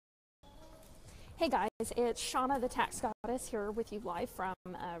Hey guys, it's Shauna the Tax Goddess here with you live from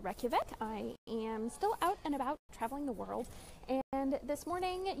Reykjavik. I am still out and about traveling the world, and this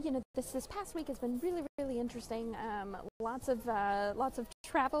morning, this past week has been really interesting. Lots of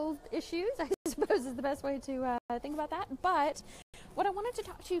travel issues, I suppose, is the best way to think about that. But what I wanted to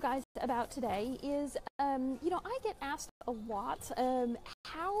talk to you guys about today is, I get asked a lot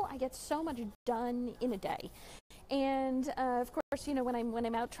how I get so much done in a day. And of course, when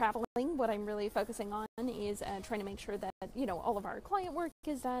I'm out traveling, what I'm really focusing on is trying to make sure that all of our client work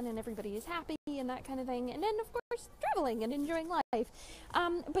is done and everybody is happy and that kind of thing. And then of course, traveling and enjoying life.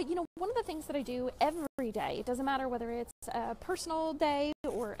 But one of the things that I do every day, it doesn't matter whether it's a personal day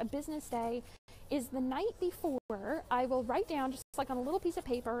or a business day, is the night before I will write down, just like on a little piece of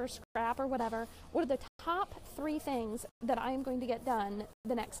paper or scrap or whatever, what are the top 3 things that I am going to get done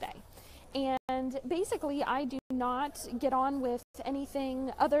the next day. And basically, I do not get on with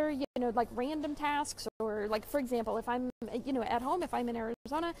anything other, like random tasks, or like, for example, if I'm, at home, if I'm in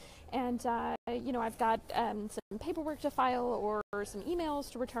Arizona and, I've got some paperwork to file or some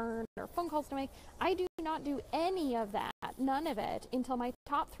emails to return or phone calls to make, I do not do any of that, none of it, until my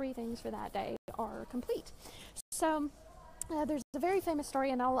top 3 things for that day are complete. So there's a very famous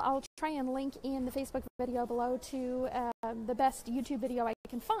story, and I'll try and link in the Facebook video below to the best YouTube video I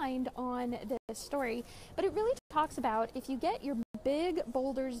can find on this story. But it really talks about, if you get your big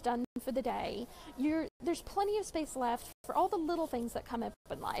boulders done for the day, there's plenty of space left for all the little things that come up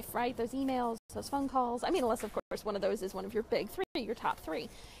in life, right? Those emails, those phone calls. I mean, unless of course one of those is one of your big 3, your top 3.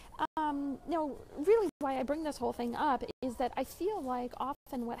 Really why I bring this whole thing up is that I feel like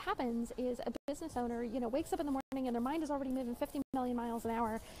often what happens is a business owner, wakes up in the morning and their mind is already moving 50 million miles an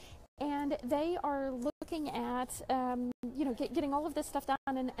hour, and they are looking at, getting all of this stuff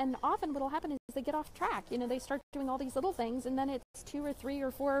done, and often what will happen is they get off track. They start doing all these little things, and then it's 2 or 3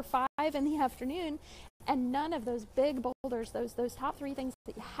 or 4 or 5 in the afternoon, and none of those big boulders, those top 3 things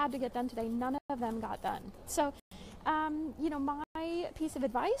that you had to get done today, none of them got done. So, my piece of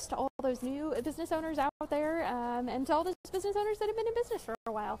advice to all those new business owners out there, and to all those business owners that have been in business for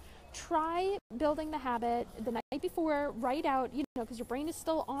a while, try building the habit the night before. Write out, because your brain is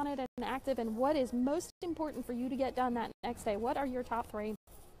still on it and active, and what is most important for you to get done that next day. What are your top 3?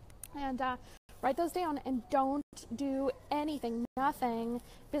 And write those down, and don't do anything, nothing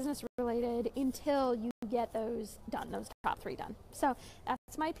business related, until you get those done, those top 3 done. So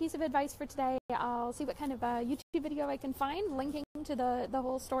that's my piece of advice for today. I'll see what kind of YouTube video I can find, linking to the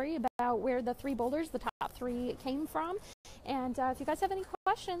whole story about where the 3 boulders, the top 3, came from. And if you guys have any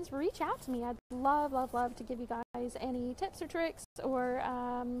questions, reach out to me. I'd love to give you guys any tips or tricks, or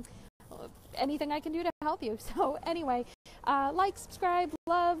anything I can do to help you. So anyway, like, subscribe,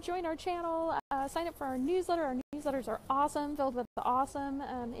 love, join our channel, sign up for our newsletter. Our newsletters are awesome, filled with awesome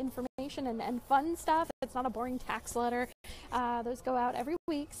information and fun stuff. It's not a boring tax letter. Those go out every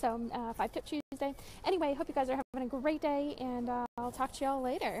week, so 5 Tip Tuesday. Anyway, hope you guys are having a great day, and I'll talk to y'all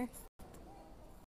later.